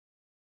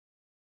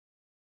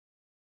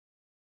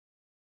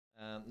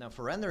Now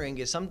for rendering,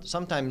 is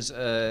sometimes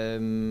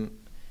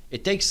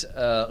it takes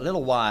a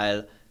little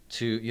while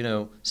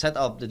to set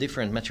up the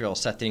different material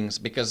settings,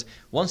 because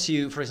once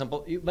you, for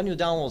example, when you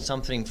download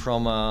something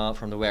from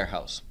the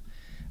warehouse,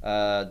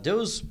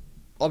 those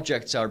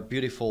objects are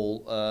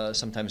beautiful,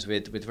 sometimes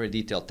with very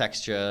detailed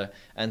texture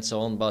and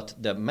so on, but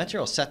the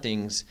material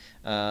settings,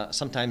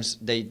 sometimes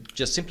they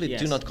just simply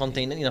do not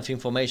contain enough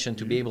information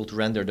to be able to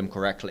render them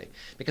correctly,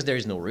 because there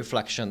is no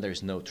reflection, there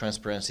is no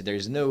transparency, there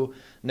is no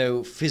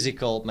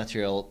physical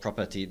material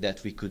property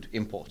that we could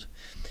import.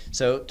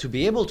 So to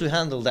be able to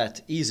handle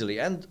that easily,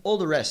 and all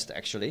the rest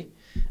actually,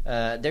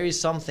 there is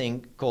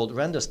something called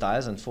render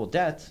styles, and for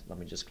that, let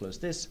me just close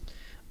this,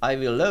 I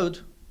will load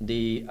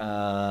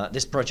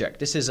this project.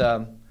 This is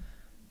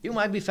you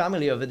might be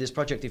familiar with this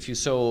project if you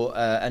saw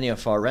any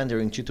of our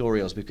rendering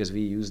tutorials, because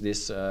we use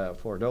this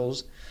for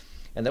those.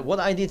 And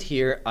what I did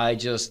here, I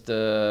just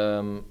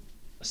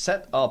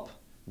set up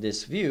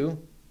this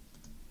view,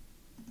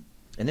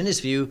 and in this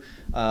view,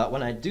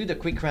 when I do the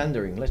quick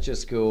rendering, let's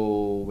just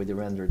go with the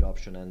rendered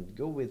option and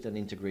go with an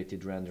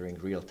integrated rendering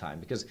real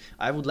time, because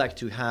I would like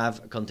to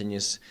have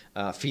continuous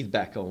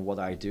feedback on what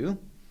I do.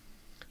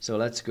 So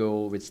let's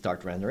go with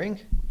start rendering.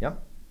 Yeah.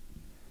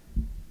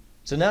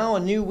 So now a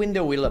new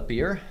window will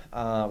appear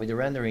with the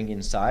rendering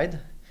inside,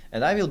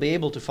 and I will be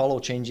able to follow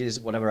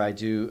changes whatever I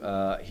do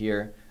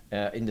here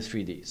in the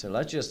 3D. So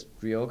let's just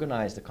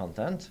reorganize the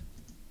content.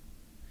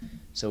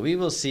 So we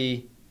will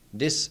see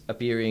this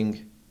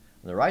appearing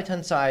on the right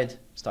hand side,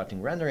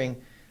 starting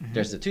rendering.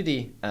 There's the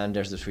 2D and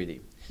there's the 3D.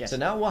 Yes. So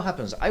now what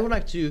happens? I would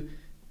like to,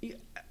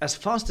 as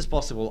fast as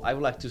possible, I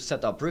would like to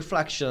set up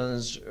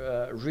reflections,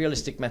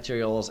 realistic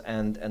materials,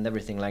 and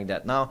everything like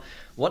that. Now,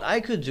 what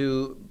I could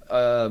do,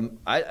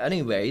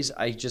 anyways,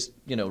 I just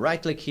right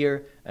click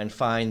here and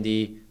find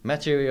the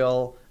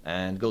material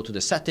and go to the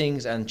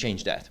settings and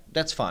change that.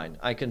 That's fine.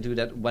 I can do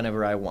that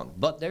whenever I want.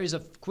 But there is a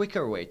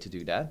quicker way to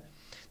do that.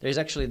 There is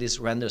actually this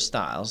render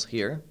styles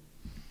here.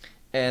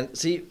 And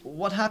see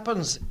what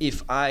happens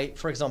if I,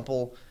 for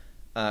example,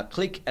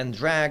 click and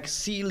drag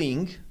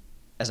ceiling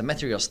as a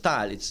material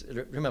style.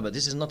 Remember,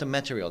 this is not a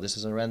material, this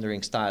is a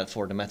rendering style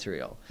for the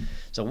material.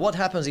 So what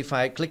happens if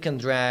I click and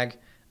drag,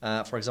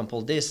 for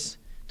example, this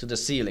to the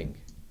ceiling,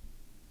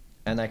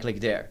 and I click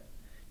there?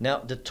 Now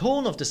the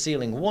tone of the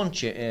ceiling won't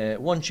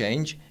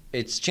change,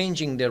 it's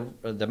changing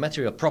the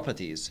material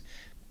properties.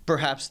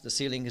 Perhaps the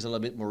ceiling is a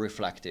little bit more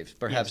reflective.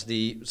 Perhaps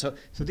so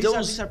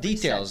these are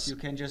details you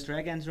can just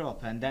drag and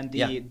drop, and then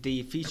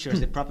the features,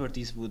 the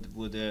properties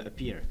would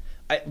appear.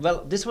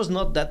 Well, this was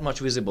not that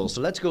much visible,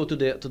 so let's go to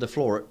the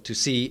floor to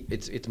see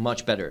it's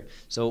much better.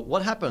 So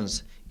what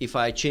happens if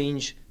I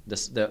change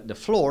the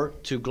floor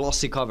to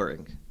glossy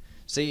covering?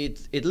 See,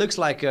 it looks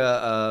like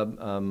a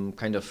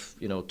kind of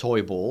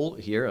toy ball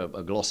here,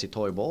 a glossy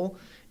toy ball.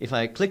 If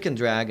I click and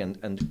drag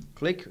and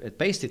click,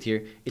 paste it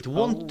here, it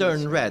won't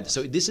turn red.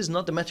 So this is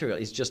not the material;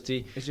 it's just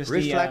the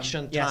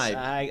reflection type.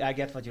 Yes, I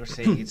get what you're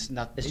saying. It's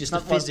not just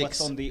not the physics.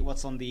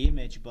 what's on the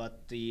image,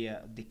 but the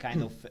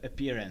kind of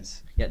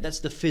appearance. Yeah, that's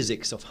the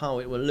physics of how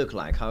it will look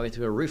like, how it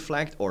will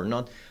reflect or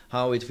not,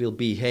 how it will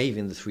behave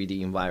in the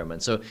 3D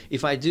environment. So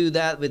if I do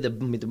that with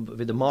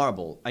the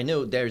marble, I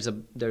know there's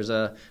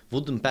a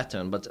wooden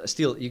pattern, but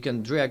still you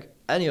can drag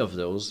any of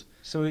those.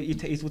 So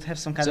it would have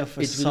some kind of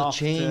a it will soft,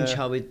 change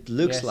how it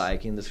looks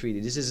like in the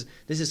 3D.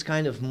 This is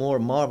kind of more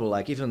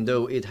marble-like, even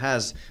though it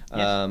has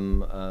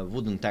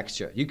wooden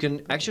texture. You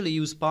can actually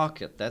use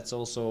Parquet. That's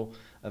also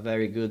a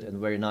very good and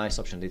very nice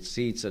option. It's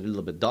a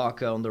little bit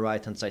darker on the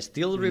right hand side,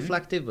 still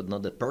reflective, but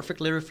not that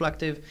perfectly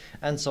reflective,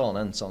 and so on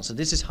and so on. So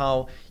this is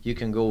how you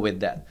can go with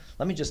that.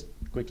 Let me just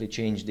quickly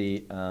change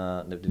the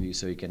view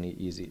so you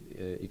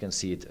can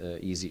see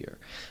it easier.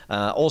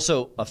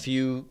 Also, a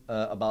few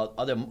about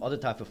other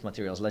type of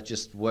materials. Let's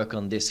just work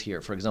on this here.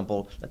 For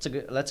example,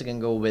 let's again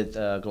go with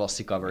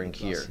glossy covering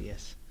here.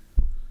 Yes.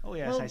 Oh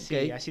yes,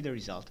 okay. I see the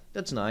result.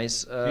 That's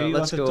nice. Do you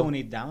want to tone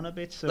it down a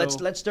bit? So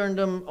let's turn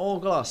them all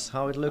gloss.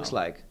 How it looks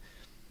like.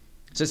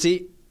 So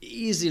see,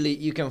 easily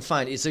you can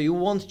find it. So you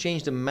won't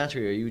change the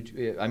material.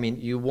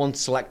 You won't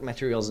select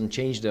materials and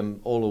change them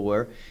all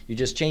over. You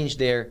just change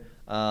their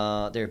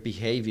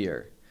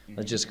behavior.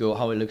 Let's just go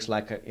how it looks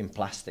like in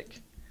plastic,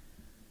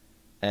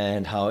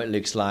 and how it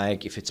looks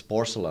like if it's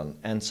porcelain,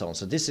 and so on.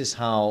 So this is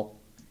how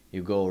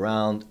you go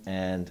around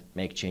and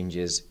make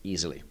changes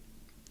easily.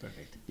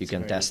 Perfect. You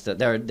can test that.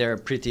 They're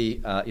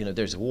pretty.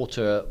 There's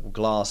water,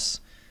 glass,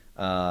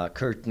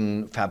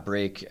 curtain,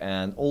 fabric,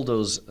 and all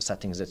those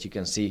settings that you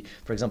can see.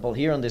 For example,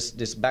 here on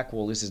this back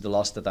wall, this is the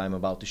last that I'm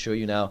about to show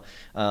you now.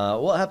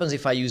 What happens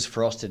if I use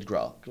frosted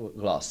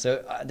glass?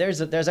 So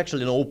there's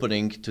actually an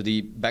opening to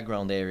the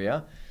background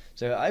area.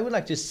 So I would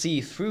like to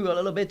see through a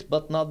little bit,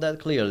 but not that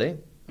clearly.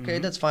 Okay,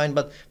 that's fine,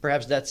 but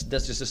perhaps that's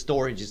just a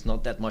storage. It's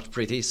not that much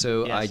pretty,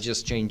 so I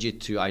just change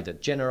it to either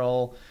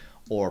general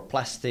or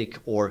plastic,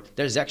 or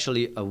there's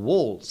actually a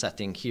wall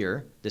setting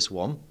here, this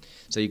one.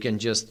 So you can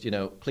just,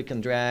 click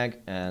and drag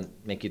and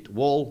make it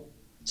wall.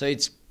 So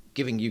it's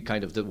giving you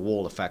kind of the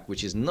wall effect,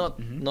 which is not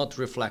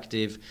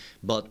reflective,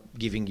 but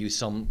giving you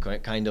some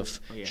kind of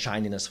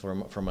shininess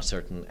from a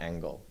certain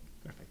angle.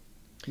 Perfect.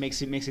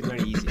 Makes it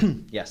very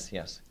easy. Yes,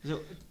 yes.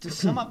 So to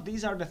sum up,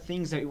 these are the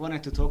things that we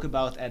wanted to talk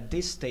about at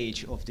this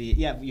stage of the.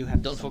 Yeah, you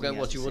have. Don't forget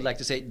what you would like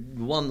to say.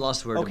 One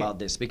last word about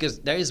this, because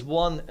there is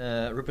one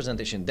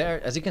representation there.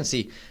 As you can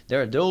see,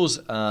 there are those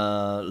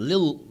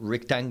little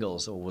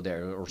rectangles over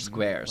there, or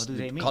squares. What do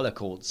they mean? Color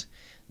codes.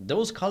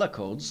 Those color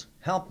codes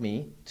help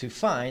me to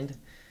find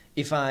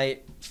if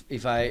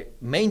I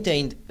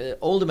maintained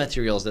all the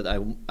materials that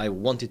I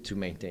wanted to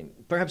maintain.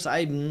 Perhaps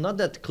I'm not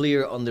that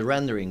clear on the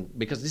rendering,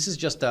 because this is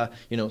just a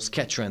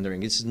sketch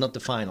rendering. This is not the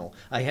final.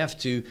 I have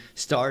to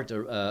start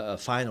a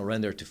final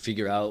render to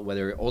figure out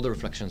whether all the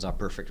reflections are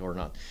perfect or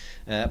not.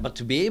 But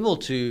to be able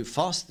to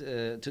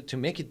to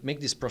make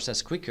this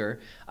process quicker,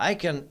 I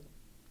can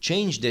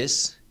change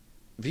this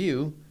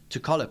view to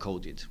color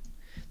coded.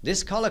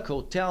 This color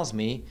code tells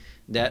me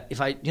that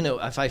if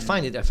I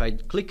find it, if I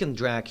click and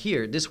drag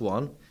here,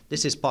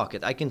 this is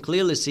pocket. I can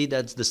clearly see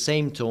that's the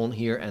same tone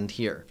here and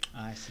here.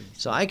 I see.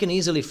 So I can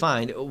easily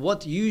find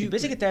what you... It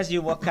basically tells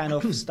you what kind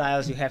of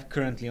styles you have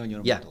currently on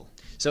your model.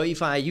 So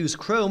if I use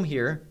chrome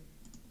here,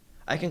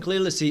 I can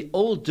clearly see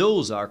all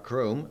those are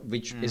chrome,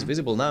 which is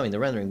visible now in the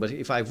rendering. But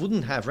if I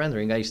wouldn't have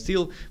rendering, I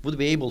still would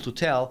be able to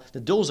tell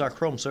that those are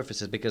chrome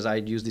surfaces, because I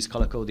use this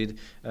color-coded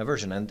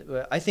version. And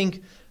I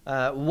think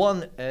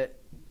one...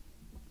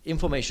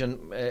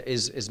 information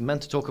is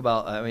meant to talk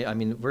about. I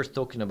mean, worth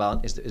talking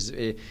about is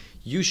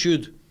you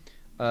should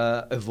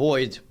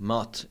avoid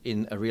matte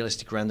in a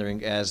realistic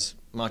rendering as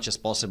much as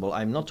possible.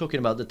 I'm not talking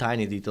about the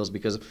tiny details,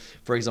 because,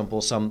 for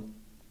example,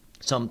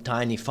 some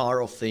tiny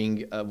far-off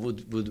thing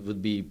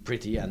would be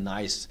pretty and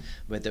nice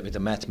with the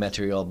matte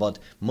material, but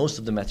most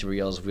of the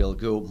materials will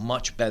go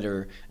much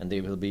better, and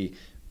they will be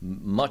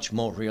much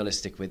more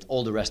realistic with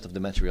all the rest of the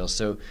materials.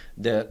 So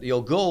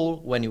your goal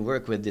when you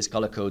work with this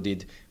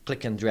color-coded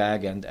click and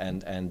drag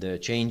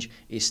and change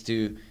is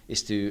to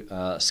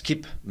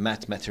skip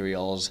matte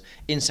materials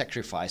in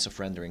sacrifice of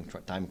rendering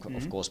time,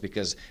 of course,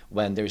 because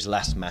when there is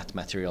less matte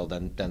material,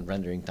 then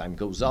rendering time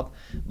goes up.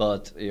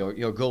 But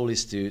your goal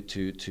is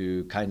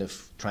to kind of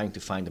trying to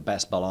find the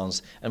best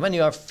balance. And when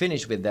you are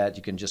finished with that,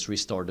 you can just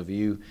restore the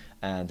view,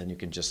 and then you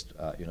can just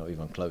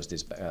even close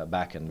this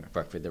back and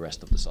work with the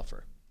rest of the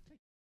software.